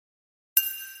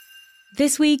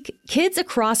This week, kids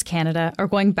across Canada are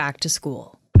going back to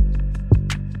school.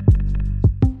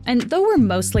 And though we're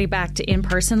mostly back to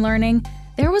in-person learning,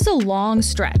 there was a long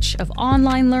stretch of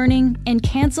online learning and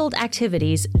canceled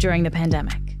activities during the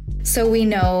pandemic. So we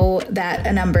know that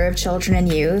a number of children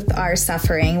and youth are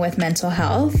suffering with mental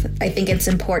health. I think it's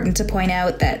important to point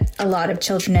out that a lot of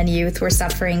children and youth were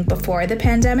suffering before the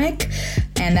pandemic,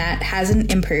 and that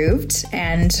hasn't improved.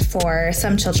 And for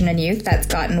some children and youth, that's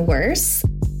gotten worse.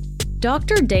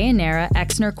 Dr. Dayanara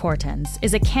Exner-Cortens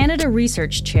is a Canada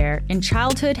Research Chair in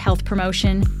Childhood Health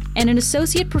Promotion and an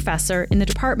Associate Professor in the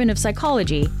Department of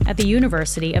Psychology at the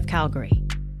University of Calgary.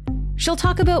 She'll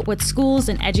talk about what schools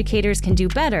and educators can do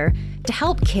better to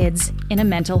help kids in a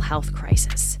mental health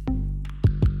crisis.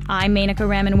 I'm Menaka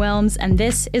Raman-Wilms, and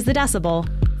this is The Decibel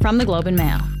from the Globe and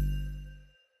Mail.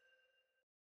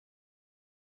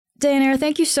 Dayanara,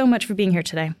 thank you so much for being here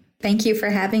today. Thank you for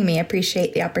having me. I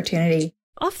appreciate the opportunity.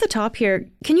 Off the top here,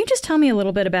 can you just tell me a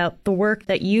little bit about the work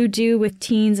that you do with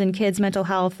teens and kids' mental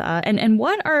health, and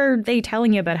what are they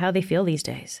telling you about how they feel these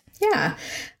days? Yeah.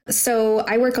 So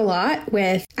I work a lot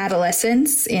with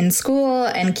adolescents in school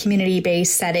and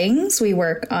community-based settings. We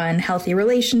work on healthy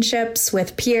relationships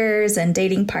with peers and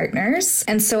dating partners.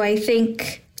 And so I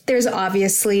think there's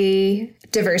obviously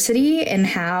diversity in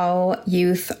how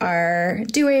youth are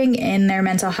doing in their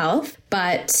mental health,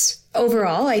 but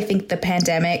overall, I think the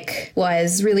pandemic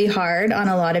was really hard on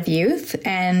a lot of youth,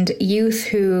 and youth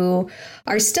who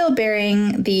are still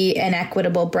bearing the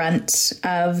inequitable brunt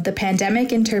of the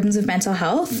pandemic in terms of mental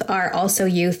health are also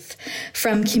youth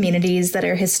from communities that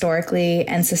are historically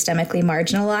and systemically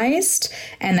marginalized.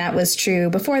 And that was true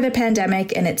before the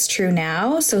pandemic, and it's true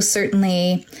now. So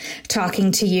certainly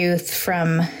talking to youth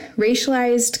from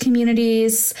racialized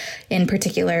communities, in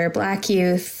particular Black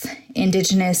youth,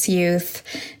 Indigenous youth,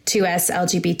 2S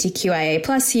LGBTQIA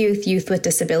plus youth, youth with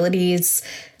disabilities,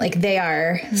 like they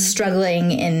are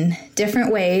struggling in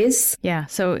different ways. Yeah,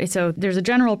 so there's a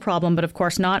general problem, but of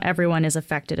course not everyone is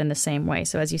affected in the same way.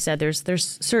 So as you said,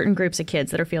 there's certain groups of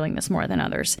kids that are feeling this more than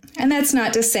others. And that's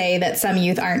not to say that some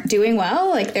youth aren't doing well.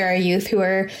 Like there are youth who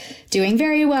are doing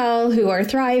very well, who are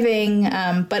thriving.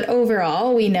 But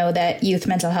overall, we know that youth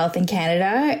mental health in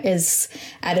Canada is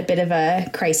at a bit of a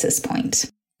crisis point.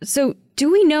 So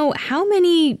do we know how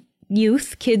many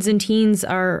youth, kids and teens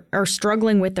are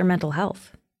struggling with their mental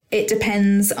health? It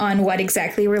depends on what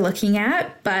exactly we're looking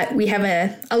at, but we have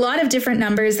a lot of different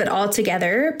numbers that all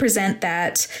together present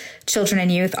that children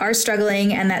and youth are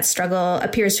struggling, and that struggle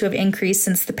appears to have increased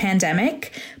since the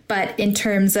pandemic. But in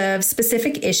terms of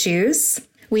specific issues,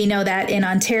 we know that in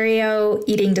Ontario,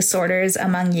 eating disorders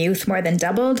among youth more than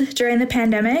doubled during the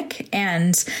pandemic,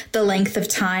 and the length of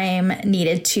time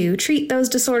needed to treat those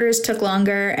disorders took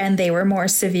longer, and they were more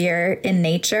severe in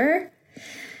nature.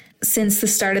 Since the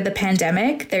start of the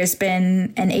pandemic, there's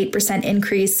been an 8%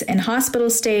 increase in hospital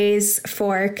stays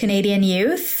for Canadian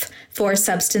youth for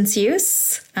substance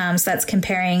use. So that's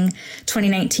comparing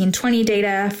 2019-20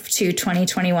 data to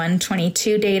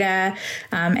 2021-22 data.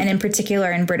 And in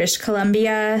particular in British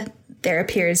Columbia, there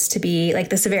appears to be, like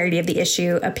the severity of the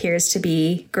issue appears to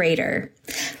be greater.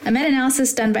 A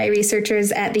meta-analysis done by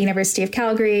researchers at the University of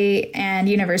Calgary and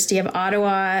University of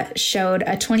Ottawa showed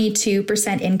a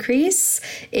 22% increase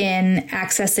in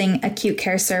accessing acute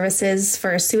care services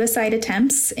for suicide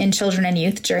attempts in children and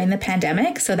youth during the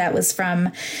pandemic. So that was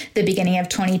from the beginning of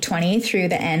 2020 through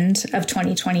the end of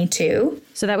 2022.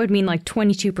 So that would mean like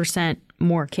 22%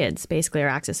 more kids basically are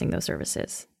accessing those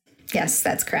services. Yes,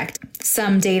 that's correct.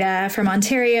 Some data from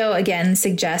Ontario, again,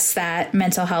 suggests that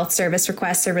mental health service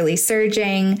requests are really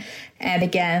surging. And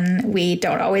again, we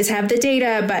don't always have the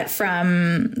data, but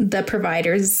from the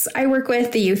providers I work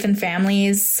with, the youth and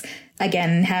families,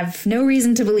 again, have no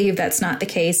reason to believe that's not the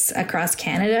case across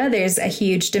Canada. There's a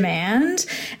huge demand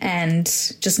and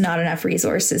just not enough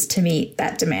resources to meet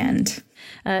that demand.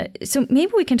 So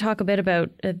maybe we can talk a bit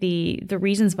about the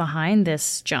reasons behind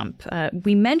this jump.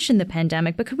 We mentioned the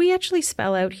pandemic, but could we actually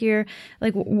spell out here,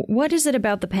 like, what is it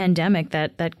about the pandemic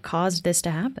that caused this to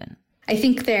happen? I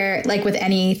think like with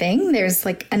anything, there's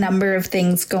like a number of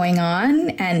things going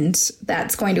on, and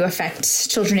that's going to affect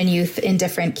children and youth in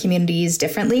different communities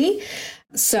differently.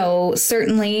 So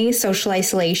certainly social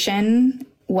isolation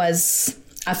was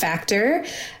a factor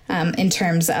in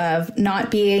terms of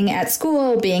not being at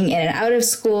school, being in and out of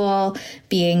school,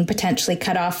 being potentially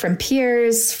cut off from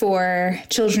peers. For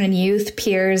children and youth,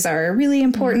 peers are a really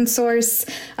important source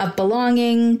of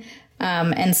belonging.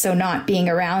 And so not being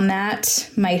around that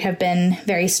might have been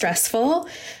very stressful.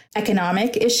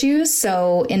 economic issues.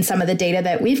 So in some of the data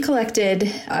that we've collected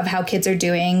of how kids are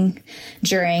doing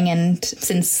during and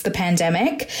since the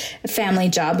pandemic, family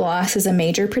job loss is a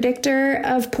major predictor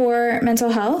of poor mental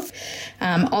health.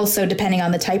 Also, depending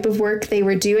on the type of work they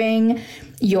were doing,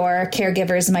 your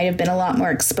caregivers might have been a lot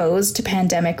more exposed to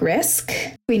pandemic risk.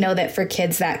 We know that for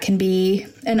kids, that can be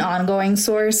an ongoing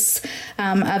source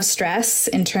of stress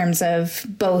in terms of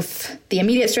both the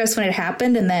immediate stress when it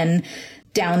happened and then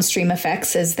downstream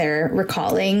effects as they're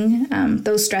recalling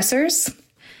those stressors.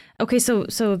 Okay, so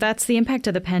that's the impact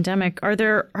of the pandemic. Are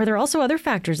there also other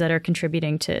factors that are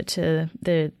contributing to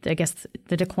the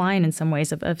decline in some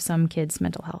ways of some kids'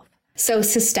 mental health? So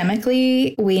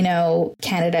systemically, we know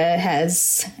Canada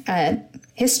has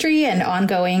history and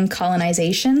ongoing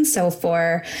colonization. So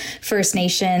for First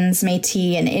Nations,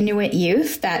 Métis, and Inuit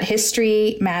youth, that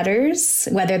history matters,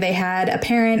 whether they had a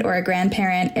parent or a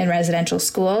grandparent in residential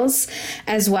schools,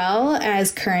 as well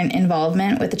as current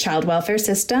involvement with the child welfare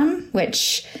system,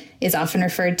 which is often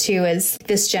referred to as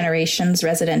this generation's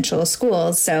residential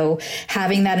schools. So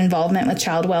having that involvement with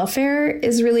child welfare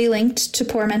is really linked to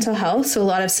poor mental health. So a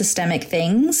lot of systemic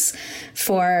things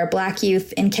for Black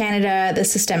youth in Canada, the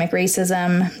systemic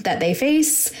racism that they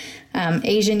face.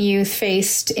 Asian youth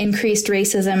faced increased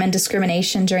racism and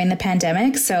discrimination during the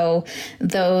pandemic. So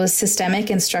those systemic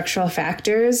and structural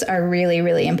factors are really,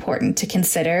 really important to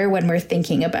consider when we're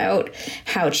thinking about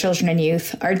how children and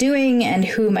youth are doing and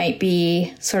who might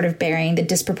be sort of bearing the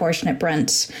disproportionate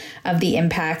brunt of the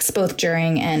impacts both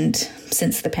during and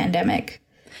since the pandemic.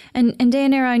 And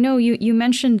Dayanara, I know you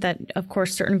mentioned that, of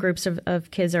course, certain groups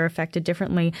of kids are affected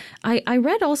differently. I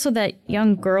read also that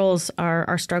young girls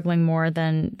are struggling more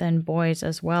than boys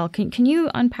as well. Can you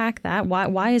unpack that?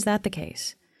 Why is that the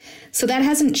case? So that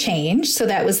hasn't changed. So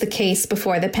that was the case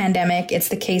before the pandemic. It's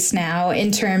the case now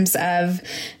in terms of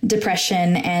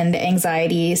depression and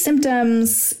anxiety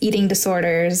symptoms, eating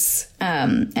disorders,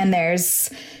 and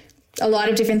there's a lot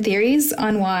of different theories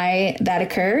on why that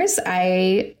occurs.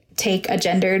 I take a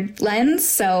gendered lens.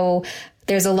 So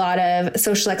there's a lot of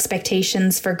social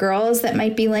expectations for girls that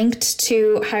might be linked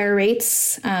to higher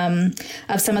rates of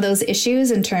some of those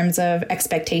issues in terms of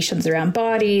expectations around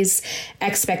bodies,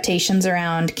 expectations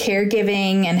around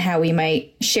caregiving and how we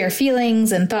might share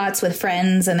feelings and thoughts with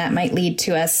friends. And that might lead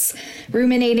to us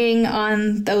ruminating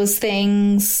on those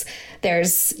things.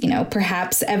 There's,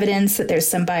 perhaps evidence that there's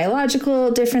some biological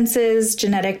differences,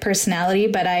 genetic personality,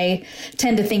 but I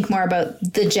tend to think more about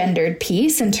the gendered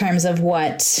piece in terms of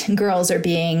what girls are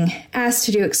being asked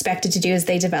to do, expected to do as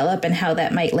they develop, and how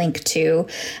that might link to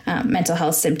mental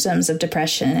health symptoms of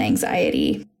depression and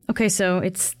anxiety. Okay, so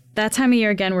it's that time of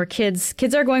year again where kids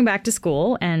are going back to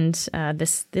school, and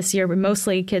this year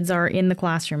mostly kids are in the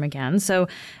classroom again. So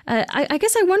I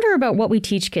guess I wonder about what we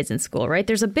teach kids in school, right?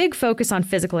 There's a big focus on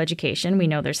physical education. We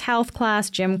know there's health class,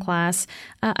 gym class.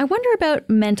 I wonder about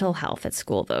mental health at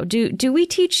school, though. Do we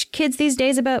teach kids these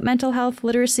days about mental health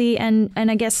literacy? And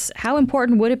I guess how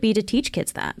important would it be to teach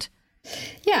kids that?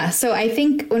 Yeah, so I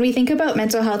think when we think about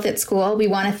mental health at school, we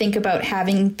want to think about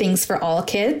having things for all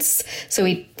kids. So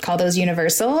we call those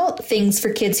universal, things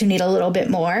for kids who need a little bit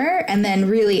more, and then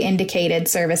really indicated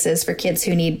services for kids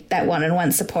who need that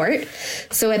one-on-one support.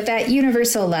 So at that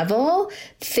universal level,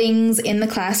 things in the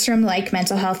classroom like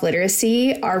mental health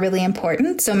literacy are really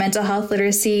important. So mental health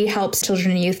literacy helps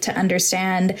children and youth to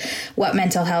understand what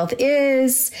mental health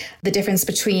is, the difference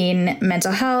between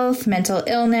mental health, mental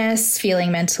illness,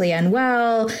 feeling mentally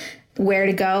unwell, where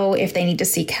to go if they need to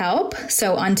seek help.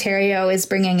 So Ontario is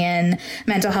bringing in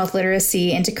mental health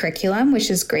literacy into curriculum, which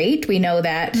is great. We know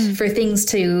that for things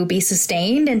to be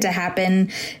sustained and to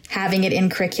happen, having it in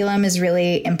curriculum is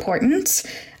really important.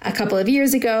 A couple of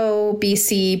years ago,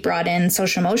 BC brought in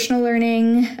social emotional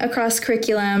learning across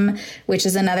curriculum, which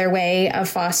is another way of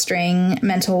fostering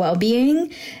mental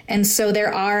well-being. And so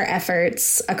there are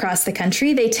efforts across the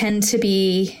country. They tend to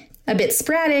be a bit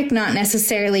sporadic, not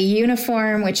necessarily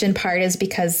uniform, which in part is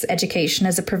because education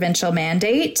is a provincial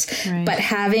mandate, right. But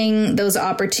having those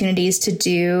opportunities to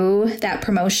do that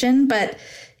promotion. But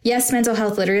yes, mental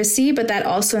health literacy, but that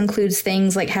also includes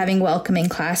things like having welcoming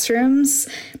classrooms,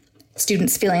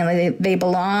 students feeling like they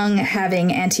belong,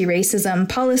 having anti-racism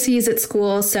policies at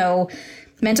school. So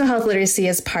mental health literacy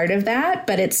is part of that,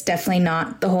 but it's definitely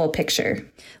not the whole picture.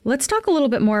 Let's talk a little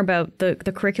bit more about the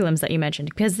curriculums that you mentioned,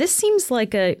 because this seems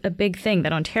like a big thing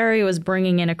that Ontario is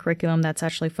bringing in a curriculum that's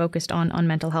actually focused on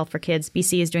mental health for kids.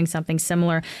 BC is doing something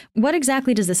similar. What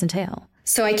exactly does this entail?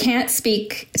 So I can't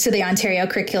speak to the Ontario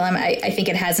curriculum. I think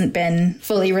it hasn't been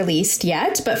fully released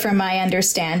yet, but from my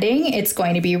understanding, it's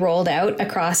going to be rolled out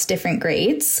across different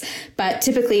grades. But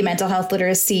typically mental health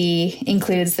literacy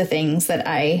includes the things that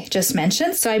I just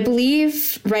mentioned. So I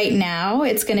believe right now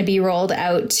it's going to be rolled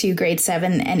out to grade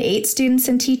 7 and 8 students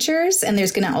and teachers. And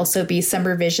there's going to also be some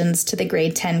revisions to the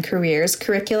grade 10 careers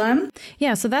curriculum.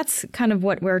 Yeah, so that's kind of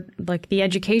what we're like the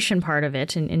education part of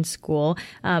it in school.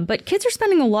 But kids are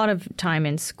spending a lot of time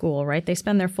in school, right? They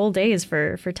spend their full days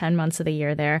for 10 months of the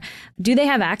year there. Do they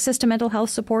have access to mental health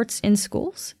supports in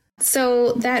schools?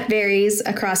 So that varies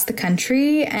across the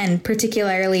country, and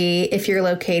particularly if you're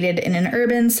located in an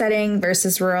urban setting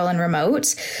versus rural and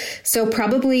remote. So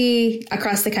probably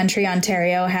across the country,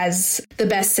 Ontario has the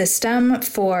best system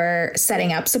for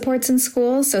setting up supports in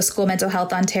schools. So School Mental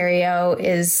Health Ontario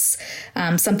is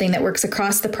something that works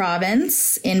across the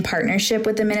province in partnership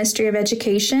with the Ministry of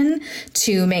Education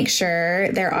to make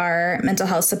sure there are mental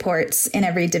health supports in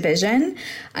every division.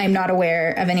 I'm not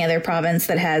aware of any other province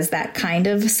that has that kind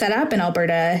of setup. In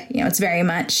Alberta, it's very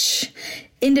much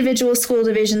individual school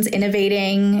divisions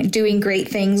innovating, doing great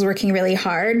things, working really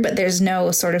hard, but there's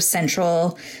no sort of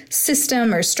central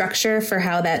system or structure for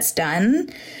how that's done.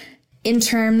 In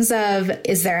terms of,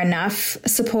 is there enough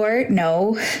support?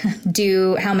 No.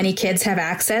 How many kids have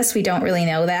access? We don't really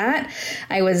know that.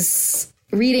 I was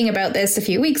reading about this a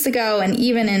few weeks ago, and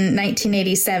even in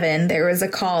 1987, there was a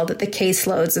call that the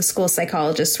caseloads of school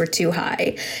psychologists were too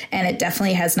high, and it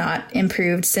definitely has not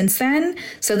improved since then.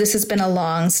 So this has been a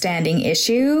long-standing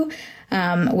issue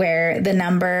where the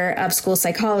number of school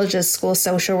psychologists, school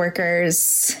social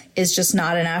workers is just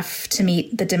not enough to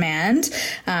meet the demand.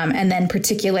 And then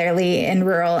particularly in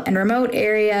rural and remote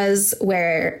areas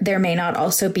where there may not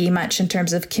also be much in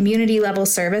terms of community level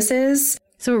services.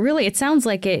 So it sounds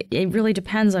like it really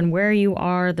depends on where you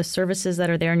are, the services that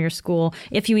are there in your school,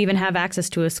 if you even have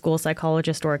access to a school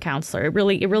psychologist or a counselor. It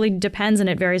really depends, and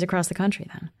it varies across the country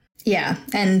then. Yeah.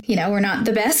 And, we're not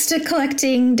the best at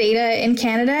collecting data in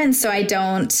Canada. And so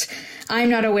I'm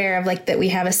not aware of that we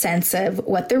have a sense of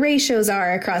what the ratios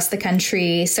are across the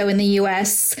country. So in the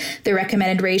US, the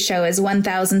recommended ratio is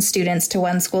 1,000 students to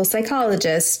one school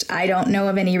psychologist. I don't know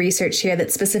of any research here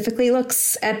that specifically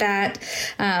looks at that.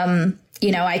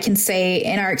 I can say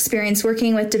in our experience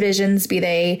working with divisions, be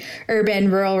they urban,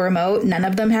 rural, remote, none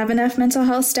of them have enough mental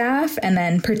health staff, and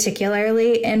then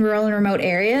particularly in rural and remote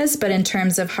areas. But in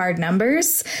terms of hard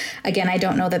numbers, again, I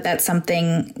don't know that that's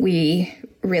something we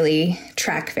really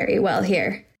track very well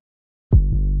here.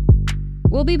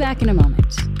 We'll be back in a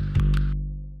moment.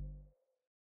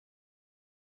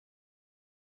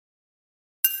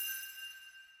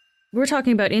 We're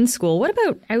talking about in school. What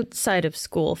about outside of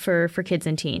school for kids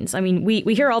and teens? I mean, we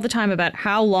hear all the time about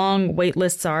how long wait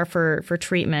lists are for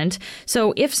treatment.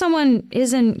 So if someone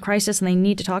is in crisis and they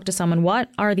need to talk to someone, what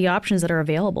are the options that are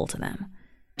available to them?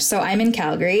 So I'm in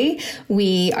Calgary.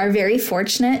 We are very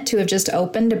fortunate to have just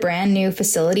opened a brand new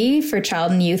facility for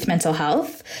child and youth mental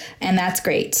health, and that's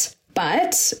great.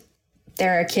 But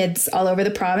there are kids all over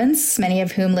the province, many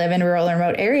of whom live in rural and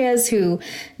remote areas, who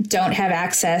don't have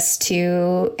access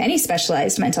to any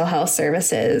specialized mental health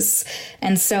services.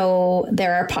 And so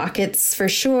there are pockets for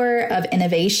sure of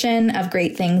innovation, of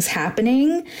great things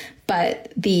happening,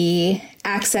 but the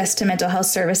access to mental health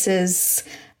services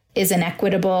is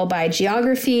inequitable by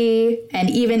geography. And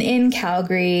even in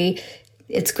Calgary,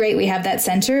 it's great we have that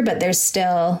center, but there's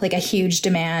still a huge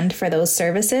demand for those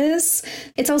services.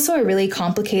 It's also a really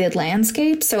complicated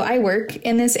landscape. So I work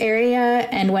in this area,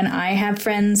 and when I have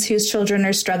friends whose children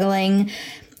are struggling,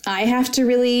 I have to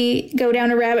really go down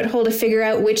a rabbit hole to figure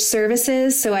out which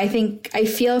services. So I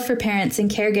feel for parents and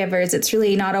caregivers, it's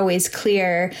really not always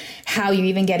clear how you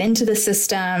even get into the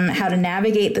system, how to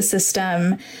navigate the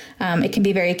system. It can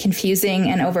be very confusing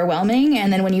and overwhelming.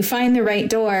 And then when you find the right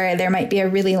door, there might be a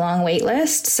really long wait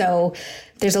list. So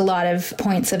there's a lot of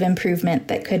points of improvement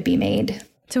that could be made.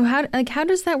 So how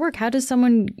does that work? How does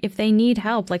someone, if they need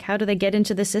help, how do they get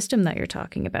into the system that you're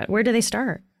talking about? Where do they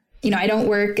start? I don't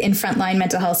work in frontline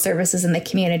mental health services in the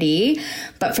community,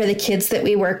 but for the kids that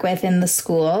we work with in the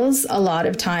schools, a lot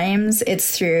of times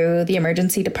it's through the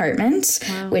emergency department,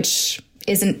 wow, which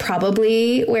isn't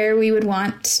probably where we would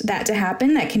want that to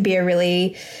happen. That can be a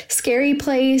really scary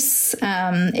place.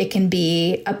 It can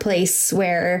be a place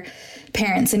where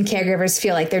parents and caregivers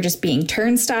feel like they're just being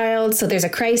turnstiled. So there's a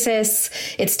crisis,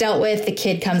 it's dealt with, the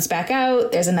kid comes back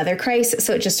out, there's another crisis.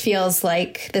 So it just feels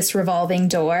like this revolving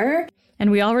door. And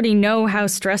we already know how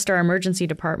stressed our emergency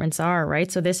departments are,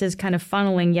 right? So this is kind of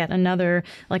funneling yet another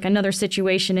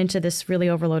situation into this really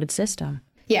overloaded system.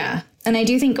 Yeah. And I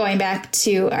do think going back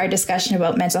to our discussion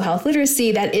about mental health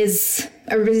literacy, that is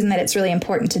a reason that it's really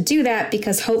important to do that,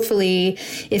 because hopefully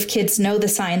if kids know the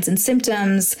signs and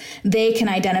symptoms, they can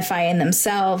identify in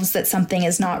themselves that something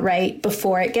is not right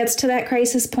before it gets to that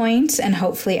crisis point, and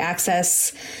hopefully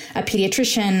access a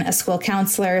pediatrician, a school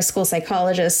counselor, a school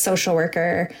psychologist, social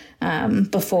worker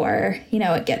before,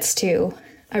 it gets to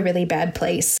a really bad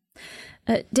place.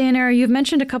 Dayanara, you've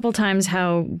mentioned a couple times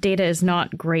how data is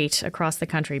not great across the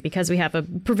country because we have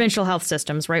provincial health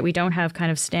systems, right? We don't have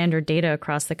kind of standard data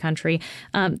across the country.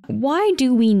 Why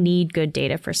do we need good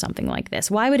data for something like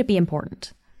this? Why would it be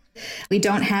important? We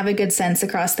don't have a good sense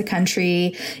across the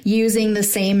country using the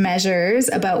same measures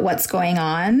about what's going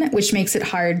on, which makes it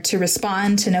hard to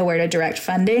respond, to know where to direct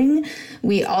funding.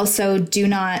 We also do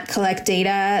not collect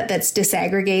data that's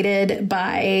disaggregated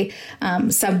by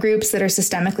subgroups that are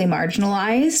systemically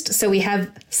marginalized. So we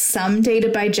have some data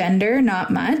by gender,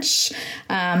 not much,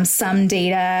 some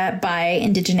data by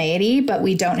indigeneity, but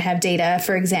we don't have data,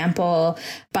 for example,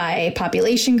 by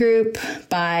population group,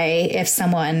 by if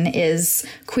someone is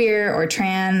queer or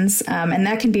trans. And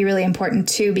that can be really important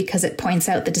too, because it points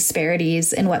out the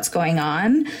disparities in what's going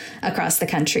on across the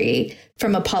country.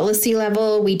 From a policy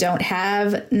level, we don't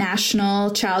have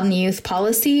national child and youth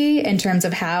policy in terms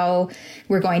of how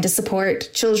we're going to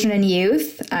support children and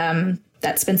youth.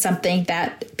 That's been something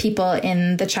that people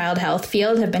in the child health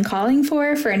field have been calling for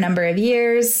a number of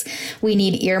years. We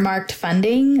need earmarked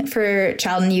funding for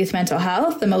child and youth mental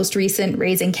health. The most recent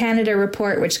Raising Canada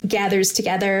report, which gathers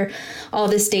together all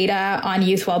this data on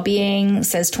youth well-being,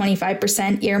 says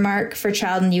 25% earmark for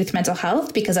child and youth mental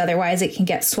health, because otherwise it can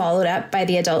get swallowed up by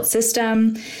the adult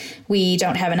system. We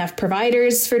don't have enough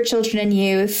providers for children and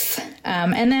youth.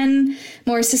 And then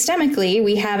more systemically,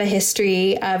 we have a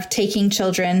history of taking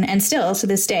children, and still to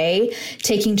this day,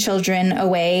 taking children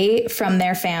away from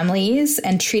their families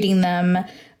and treating them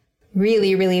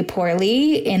really, really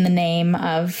poorly in the name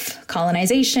of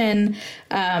colonization.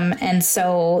 And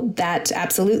so that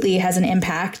absolutely has an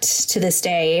impact to this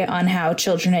day on how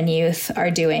children and youth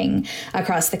are doing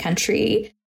across the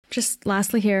country. Just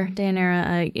lastly here,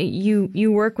 Dayanara, you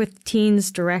work with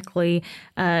teens directly.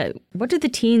 What do the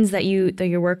teens that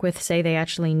you work with say they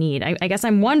actually need? I guess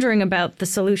I'm wondering about the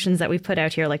solutions that we've put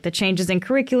out here, like the changes in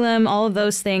curriculum, all of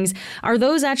those things. Are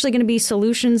those actually going to be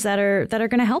solutions that are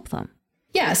going to help them?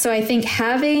 Yeah, so I think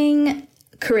having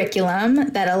curriculum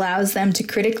that allows them to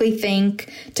critically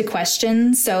think, to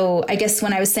question. So I guess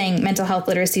when I was saying mental health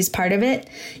literacy is part of it,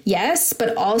 yes,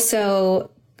 but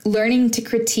also learning to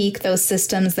critique those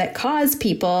systems that cause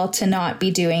people to not be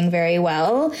doing very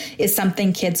well is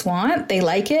something kids want. They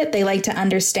like it. They like to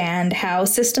understand how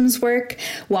systems work,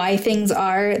 why things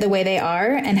are the way they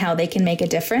are, and how they can make a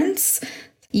difference.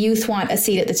 Youth want a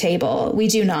seat at the table. We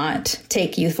do not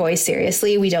take youth voice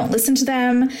seriously. We don't listen to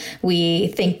them. We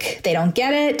think they don't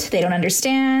get it. They don't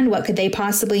understand. What could they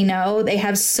possibly know? They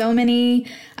have so many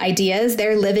ideas.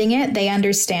 They're living it. They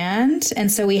understand. And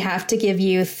so we have to give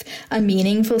youth a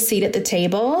meaningful seat at the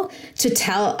table to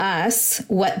tell us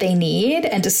what they need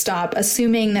and to stop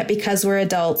assuming that because we're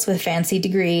adults with fancy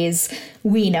degrees,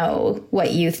 we know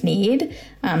what youth need.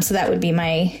 So that would be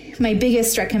my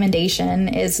biggest recommendation,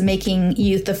 is making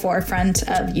youth the forefront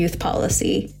of youth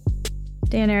policy.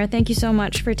 Dayanara, thank you so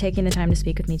much for taking the time to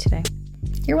speak with me today.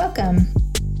 You're welcome.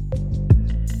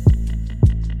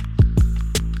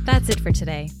 That's it for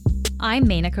today. I'm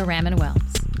Menaka Raman-Wells.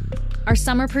 Our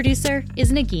summer producer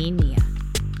is Nagin Nia.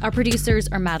 Our producers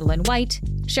are Madeline White,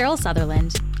 Cheryl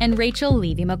Sutherland, and Rachel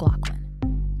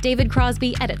Levy-McLaughlin. David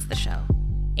Crosby edits the show.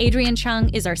 Adrian Chung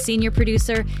is our senior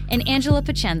producer, and Angela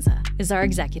Pacenza is our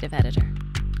executive editor.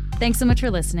 Thanks so much for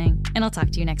listening, and I'll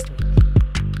talk to you next week.